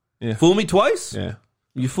you. Yeah. Fool me twice. Yeah.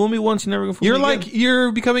 You fool me once, you're never gonna fool me again.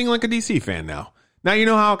 You're becoming like a DC fan now. Now you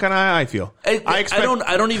know how kind of I feel. I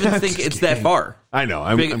don't even think it's that far. I know.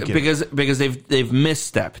 I'm kidding. Because they've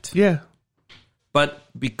misstepped. Yeah. But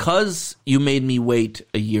because you made me wait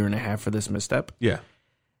a year and a half for this misstep. Yeah.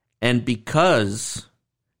 And because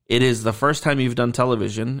it is the first time you've done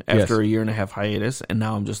television after a year and a half hiatus, and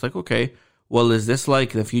now I'm just like, okay, well, is this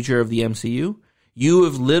like the future of the MCU? You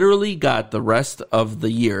have literally got the rest of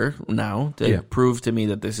the year now to prove to me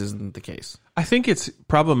that this isn't the case. I think it's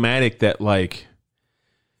problematic that, like,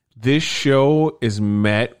 this show is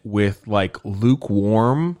met with, like,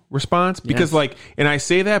 lukewarm response. Because, like, and I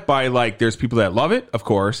say that by, like, there's people that love it, of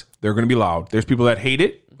course. They're going to be loud. There's people that hate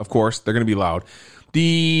it. Of course, they're going to be loud.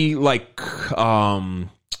 The, like,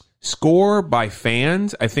 score by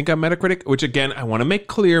fans, I think on Metacritic, which again, I want to make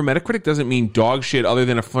clear, Metacritic doesn't mean dog shit other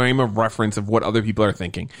than a frame of reference of what other people are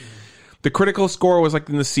thinking. The critical score was like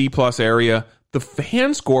in the C+ area. The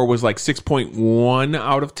fan score was like 6.1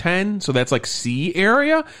 out of 10. So that's like C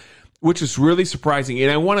area, which is really surprising.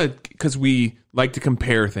 And I want to, because we like to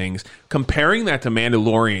compare things, comparing that to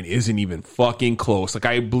Mandalorian isn't even fucking close. Like,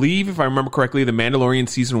 I believe, if I remember correctly, the Mandalorian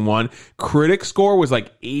season 1 critic score was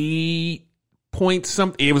like 8 point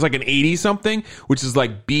something. It was like an 80 something, which is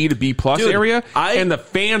like B to B+ area. And the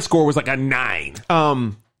fan score was like a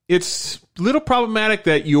 9. It's a little problematic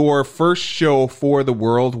that your first show for the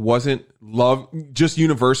world wasn't just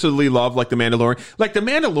universally loved like The Mandalorian. Like, The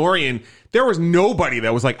Mandalorian, there was nobody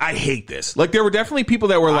that was like, I hate this. Like, there were definitely people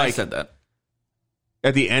that were like, I said that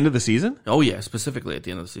at the end of the season. Oh yeah, specifically at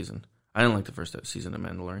the end of the season. I didn't like the first season of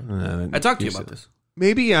Mandalorian. I talked to you about this.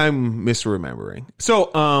 Maybe I'm misremembering.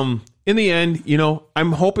 So, in the end, you know,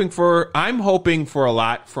 I'm hoping for a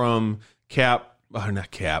lot from Bucky,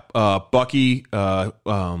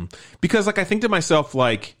 because, like, I think to myself,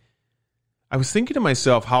 like, I was thinking to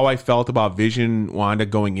myself how I felt about Vision Wanda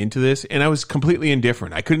going into this, and I was completely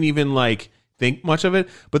indifferent. I couldn't even, like, think much of it.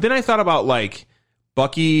 But then I thought about, like,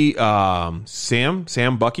 Bucky,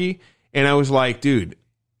 Sam Bucky, and I was like, dude,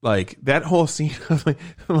 like, that whole scene of,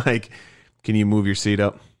 like, can you move your seat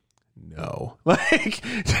up? No. Like,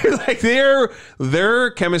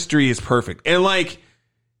 their chemistry is perfect. And, like,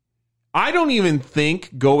 I don't even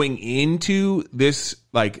think going into this,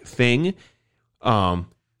 like, thing,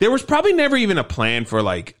 there was probably never even a plan for,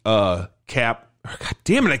 like, Cap. God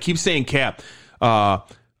damn it, I keep saying Cap.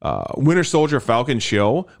 Winter Soldier Falcon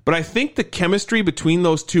show. But I think the chemistry between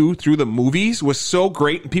those two through the movies was so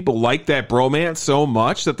great, and people liked that bromance so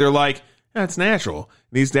much that they're like, that's natural.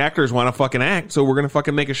 These actors want to fucking act, so we're going to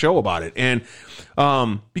fucking make a show about it. And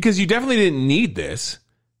because you definitely didn't need this,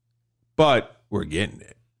 but we're getting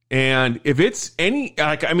it. And if it's any,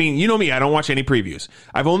 like, I mean, you know me, I don't watch any previews.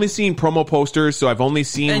 I've only seen promo posters, so I've only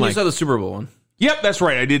seen, and like, you saw the Super Bowl one. Yep, that's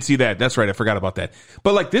right. I did see that. That's right. I forgot about that.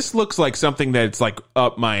 But, like, this looks like something that's, like,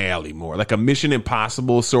 up my alley more. Like a Mission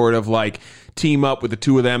Impossible sort of, like, team up with the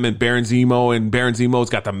two of them and Baron Zemo. And Baron Zemo's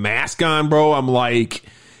got the mask on, bro. I'm like,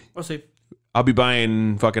 we'll see. I'll be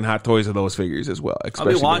buying fucking Hot Toys of those figures as well. I'll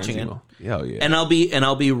be watching it. Hell yeah. And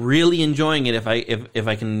I'll be really enjoying it if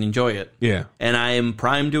I can enjoy it. Yeah. And I am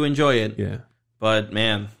primed to enjoy it. Yeah. But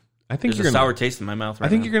man, I think there's a sour taste in my mouth right now. I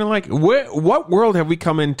think you're gonna like it. What world have we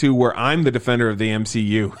come into where I'm the defender of the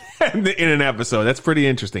MCU in an episode? That's pretty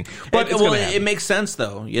interesting. But it makes sense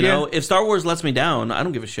though. You know, if Star Wars lets me down, I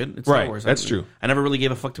don't give a shit. It's Star Wars. That's true. I never really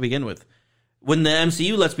gave a fuck to begin with. When the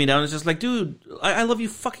MCU lets me down, it's just like, dude, I love you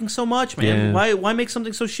fucking so much, man. Yeah. Why make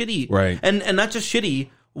something so shitty? Right. And not just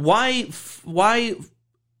shitty. Why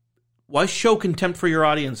show contempt for your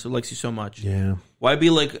audience who likes you so much? Yeah. Why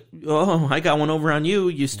be like, oh, I got one over on you,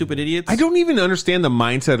 you stupid idiots? I don't even understand the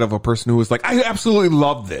mindset of a person who is like, I absolutely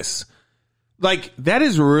love this. Like, that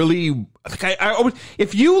is really, like,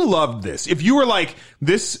 if you loved this, if you were like,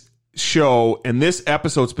 this show and this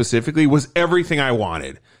episode specifically was everything I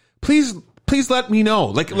wanted, please let me know.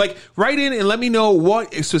 Like write in and let me know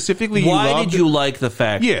what specifically you loved. Why did you like the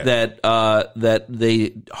fact that that they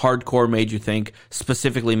hardcore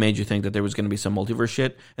specifically made you think that there was going to be some multiverse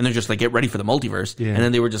shit, and they're just like, get ready for the multiverse, and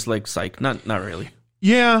then they were just like, psych, not really.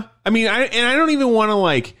 Yeah, I mean, I don't even want to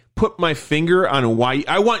like put my finger on why.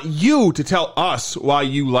 I want you to tell us why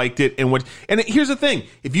you liked it and what. And here's the thing: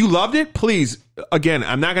 if you loved it, please. Again,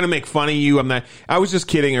 I'm not going to make fun of you. I was just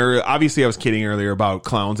kidding. Or obviously, I was kidding earlier about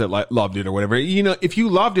clowns that loved it or whatever. You know, if you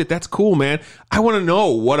loved it, that's cool, man. I want to know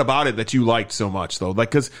what about it that you liked so much, though.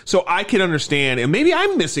 Like, so I can understand. And maybe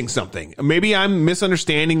I'm missing something. Maybe I'm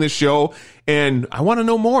misunderstanding the show, and I want to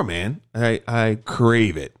know more, man. I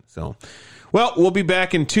crave it. So. Well, we'll be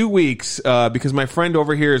back in 2 weeks because my friend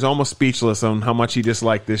over here is almost speechless on how much he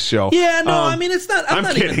disliked this show. Yeah, no, I mean, it's not. I'm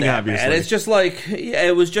not kidding, even that obviously. bad. It's just like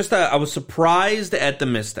it was just. I was surprised at the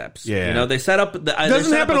missteps. Yeah, you know, they set up.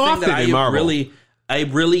 Doesn't happen often in Marvel. I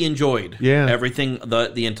really enjoyed. Yeah. Everything.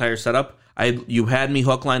 The entire setup. You had me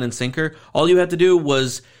hook, line, and sinker. All you had to do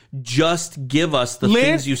was just give us the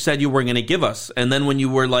things you said you were going to give us, and then when you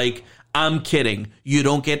were like, I'm kidding. You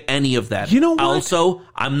don't get any of that. You know what? Also,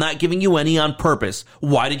 I'm not giving you any on purpose.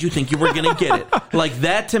 Why did you think you were going to get it? Like,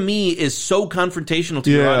 that to me is so confrontational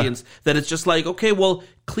to your audience that it's just like, okay, well,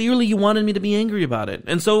 clearly you wanted me to be angry about it.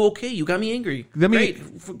 And so, okay, you got me angry. Great.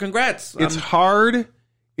 Congrats. It's hard.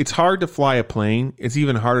 It's hard to fly a plane. It's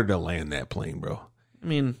even harder to land that plane, bro. I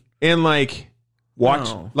mean... And, like, watch...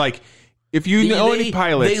 No. Like, if you know any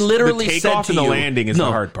pilots, they literally the takeoff and the landing is the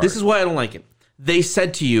hard part. This is why I don't like it. They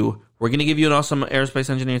said to you, we're going to give you an awesome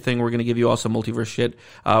aerospace engineer thing. We're going to give you awesome multiverse shit.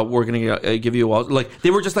 We're going to give you all... Like,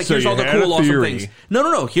 they were just like, So here's you all the had cool, a awesome theory. things.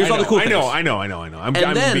 No. Here's all the cool things. I know. I'm And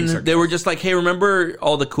being then they were just like, hey, remember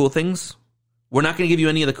all the cool things? We're not going to give you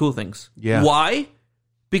any of the cool things. Yeah. Why?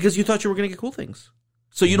 Because you thought you were going to get cool things.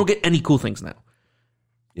 So you don't get any cool things now.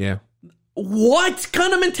 Yeah. What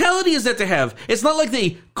kind of mentality is that to have? It's not like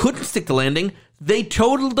they couldn't stick the landing. They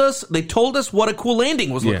told us what a cool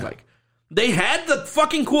landing was look like. They had the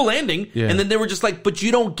fucking cool landing, and then they were just like, but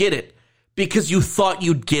you don't get it because you thought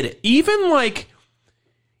you'd get it. Even like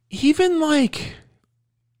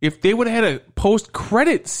if they would have had a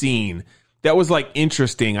post-credit scene that was like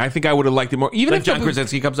interesting, I think I would have liked it more. Even Like if John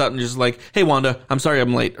Krasinski comes out and just like, hey, Wanda, I'm sorry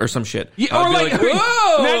I'm late, or some shit. Yeah, or I'd be like,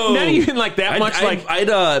 whoa! not even like that much.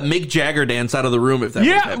 I'd make Jagger dance out of the room if that was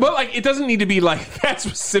happening. But like it doesn't need to be like that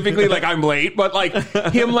specifically. Like I'm late, but like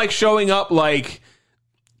him like showing up like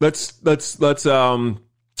let's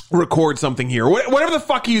record something here. Whatever the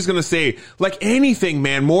fuck he was gonna say, like anything,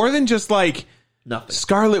 man. More than just like Nothing.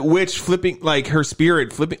 Scarlet Witch flipping, like her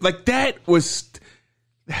spirit flipping, like that was.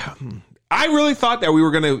 I really thought that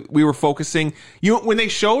we were focusing. You know, when they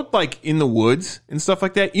showed like in the woods and stuff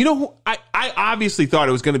like that. You know, I obviously thought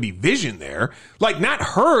it was going to be Vision there, like not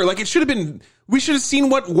her. Like it should have been. We should have seen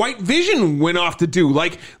what White Vision went off to do.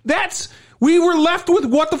 Like that's. We were left with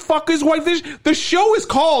what the fuck is White Vision? The show is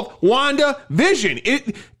called Wanda Vision.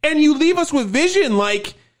 And you leave us with Vision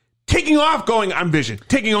like taking off, going, I'm Vision,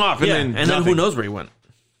 taking off, and then who knows where he went?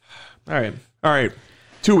 All right.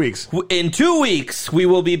 2 weeks. In 2 weeks, we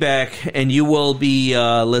will be back, and you will be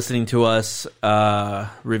listening to us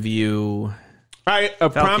review. I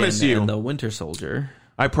promise you, and the Winter Soldier.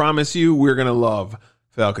 I promise you, we're gonna love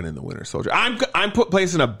Falcon and the Winter Soldier. I'm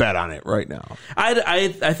placing a bet on it right now.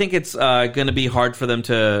 I think it's going to be hard for them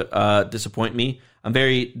to disappoint me. I'm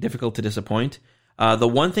very difficult to disappoint. The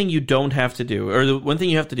one thing you don't have to do, or the one thing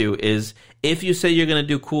you have to do is, if you say you're going to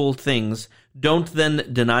do cool things, don't then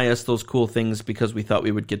deny us those cool things because we thought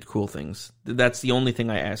we would get cool things. That's the only thing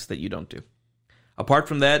I ask that you don't do. Apart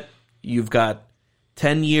from that, you've got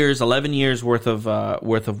 10 years, 11 years worth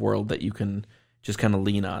of world that you can just kind of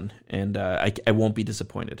lean on, and I won't be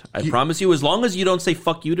disappointed. I promise you, as long as you don't say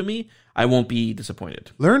fuck you to me, I won't be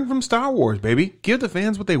disappointed. Learn from Star Wars, baby. Give the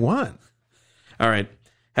fans what they want. All right.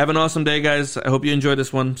 Have an awesome day, guys. I hope you enjoyed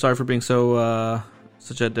this one. Sorry for being so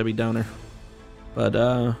such a Debbie Downer. But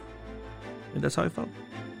that's how I felt.